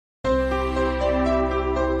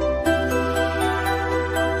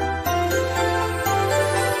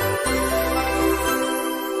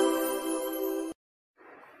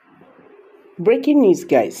Breaking news,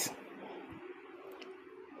 guys.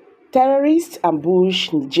 Terrorists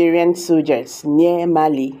ambush Nigerian soldiers near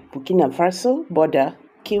Mali, Burkina Faso border,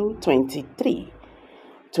 kill 23.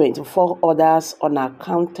 24 others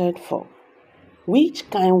unaccounted for. Which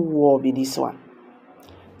kind of war be this one?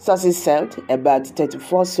 Sources said about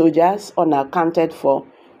 34 soldiers unaccounted for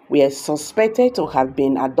were suspected to have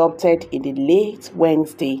been abducted in the late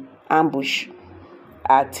Wednesday ambush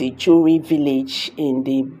at a Churi village in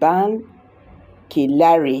the Bãñdits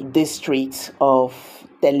district of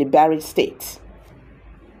Delibari State.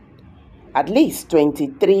 At least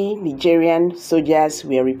 23 Nigerian soldiers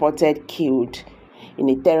were reported killed in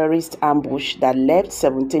a terrorist ambush that left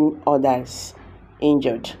 17 others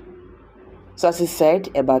injured. Sources said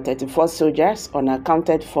about 34 soldiers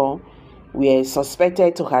unaccounted for were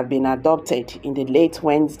suspected to have been abducted in the late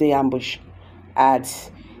Wednesday ambush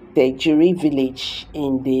at the Churi village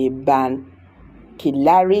in the Bãñdits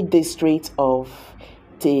district of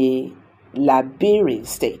Delibari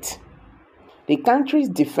State. The country's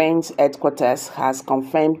defense headquarters has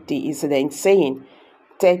confirmed the incident, saying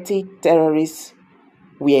 30 terrorists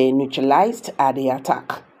were neutralized at the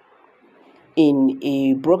attack. In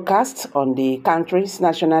a broadcast on the country's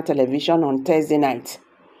national television on Thursday night,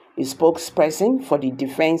 a spokesperson for the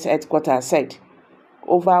defense headquarters said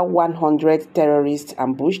over 100 terrorists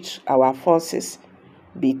ambushed our forces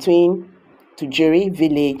between Tujuri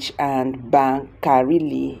village and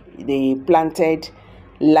Bãñdits. They planted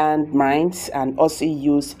landmines and also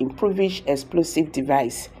used improvised explosive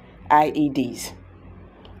device IEDs.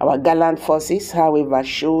 Our gallant forces, however,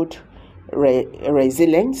 showed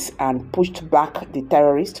resilience and pushed back the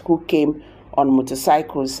terrorists who came on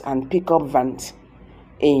motorcycles and pickup vans.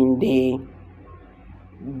 In the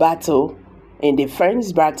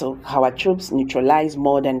first battle, our troops neutralized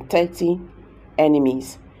more than 30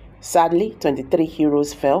 enemies. Sadly, 23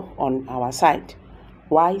 heroes fell on our side,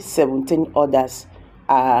 while 17 others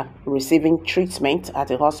are receiving treatment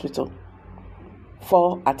at a hospital.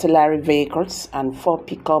 4 artillery vehicles and 4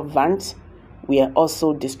 pickup vans were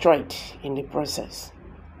also destroyed in the process.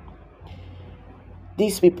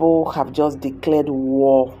 These people have just declared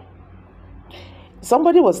war.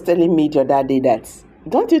 Somebody was telling me the other day that,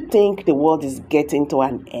 don't you think the world is getting to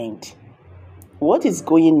an end? What is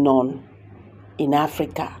going on in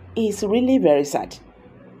Africa is really very sad.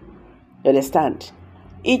 You understand?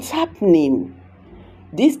 It's happening.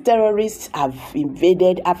 These terrorists have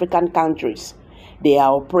invaded African countries. They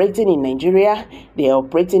are operating in Nigeria, they are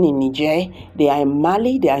operating in Niger, they are in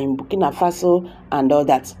Mali, they are in Burkina Faso, and all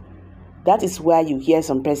that. That is where you hear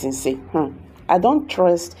some persons say, I don't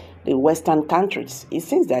trust the Western countries. It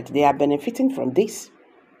seems that they are benefiting from this.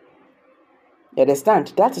 You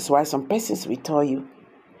understand? That is why some persons will tell you,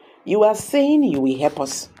 you are saying you will help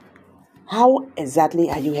us. How exactly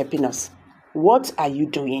are you helping us? What are you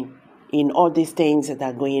doing in all these things that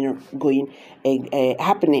are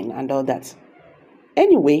happening and all that?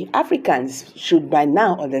 Anyway, Africans should by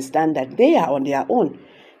now understand that they are on their own.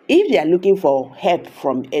 If they are looking for help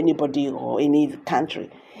from anybody or any country,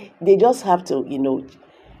 they just have to,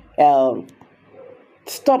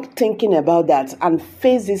 stop thinking about that and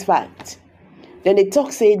face this fact. Then they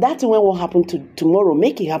say that when will happen tomorrow,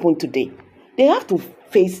 make it happen today. They have to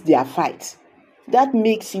face their fight. That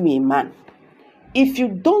makes you a man. If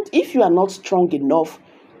you are not strong enough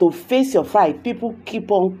to face your fight, people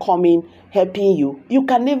keep on coming, helping you. You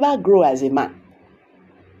can never grow as a man.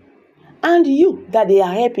 And you that they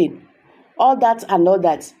are helping, all that and all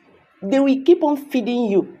that, they will keep on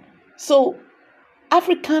feeding you. So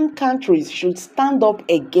African countries should stand up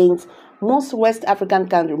against most West African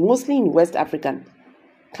countries, mostly in West African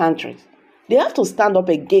countries. They have to stand up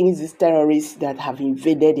against these terrorists that have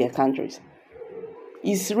invaded their countries.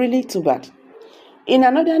 It's really too bad. In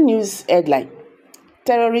another news headline,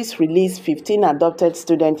 terrorists release 15 adopted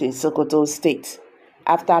students in Sokoto State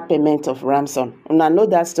after payment of ransom. I know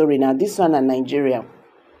that story now. This one in Nigeria.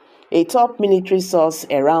 A top military source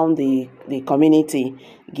around the community,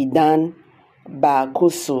 Gidan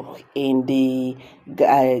Bakusu, in the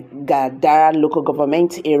Gadara local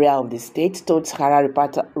government area of the state, told Sahara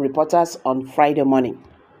reporters on Friday morning.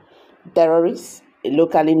 Terrorists,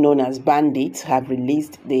 locally known as Bãñdits, have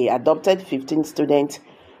released the adopted 15 students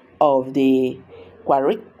of the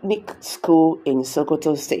K1ll school in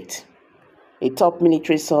Sokoto State. A top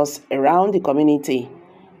military source around the community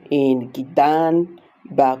in Gidan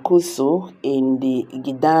Bakusu in the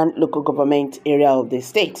Gidan local government area of the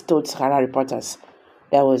state told Sahara reporters.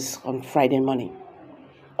 That was on Friday morning.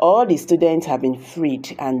 All the students have been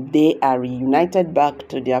freed and they are reunited back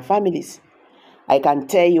to their families. I can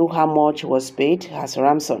tell you how much was paid as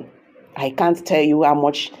ransom. I can't tell you how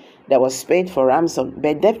much that was paid for ransom,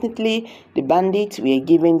 but definitely the bandits were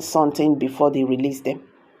given something before they released them,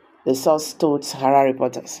 the source told Sahara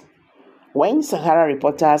reporters. When Sahara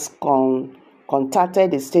reporters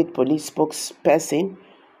contacted the state police spokesperson,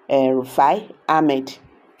 Rufai Ahmed,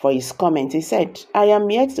 for his comment, he said, "I am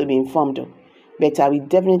yet to be informed, but I will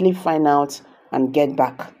definitely find out and get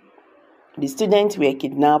back." The students were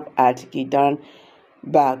kidnapped at Gidan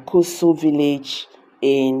Bakusu village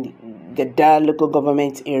in the Dar local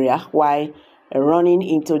government area while running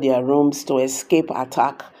into their rooms to escape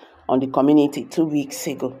attack on the community 2 weeks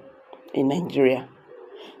ago in Nigeria.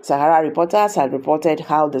 Sahara reporters had reported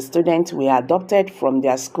how the students were abducted from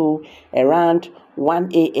their school around 1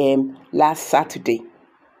 a.m. last Saturday.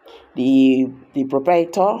 The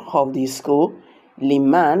proprietor of the school,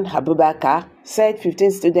 Liman Abubakar, said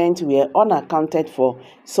 15 students were unaccounted for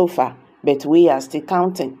so far, but we are still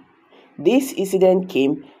counting. This incident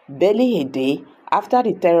came barely a day after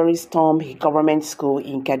the terrorists stormed a government school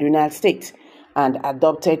in Kaduna State and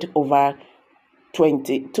abducted over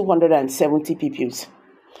 270 pupils.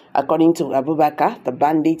 According to Abubakar, the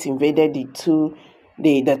bandits invaded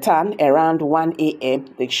the town around 1 a.m.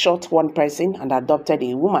 They shot one person and abducted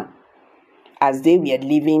a woman. As they were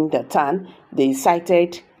leaving the town, they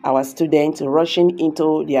sighted our students rushing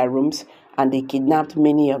into their rooms and they kidnapped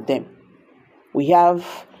many of them. We have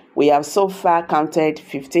so far counted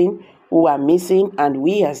 15 who are missing and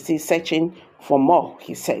we are still searching for more,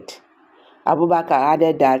 he said. Abubakar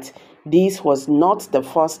added that this was not the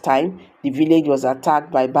first time the village was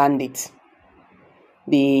attacked by bandits.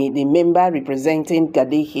 The member representing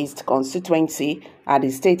Gade East constituency at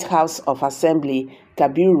the State House of Assembly,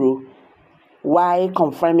 Kabiru, while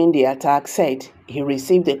confirming the attack, said he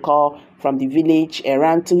received a call from the village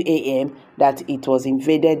around 2 a.m. that it was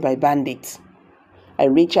invaded by bandits. I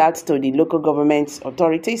reached out to the local government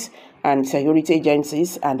authorities and security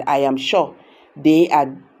agencies, and I am sure they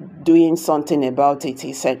are doing something about it,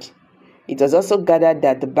 he said. It was also gathered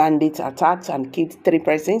that the bandits attacked and killed 3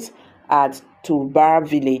 persons at Tubar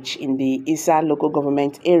village in the Isa local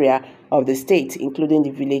government area of the state, including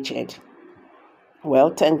the village head.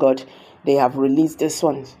 Well, thank God they have released this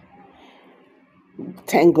one.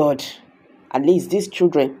 Thank God. At least these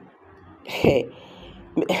children,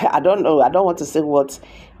 I don't know, I don't want to say what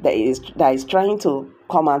that is trying to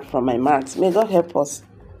come out from my mouth. May God help us.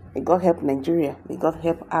 May God help Nigeria. May God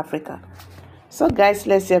help Africa. So guys,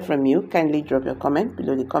 let's hear from you. Kindly drop your comment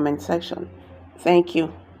below the comment section. Thank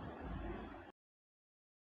you.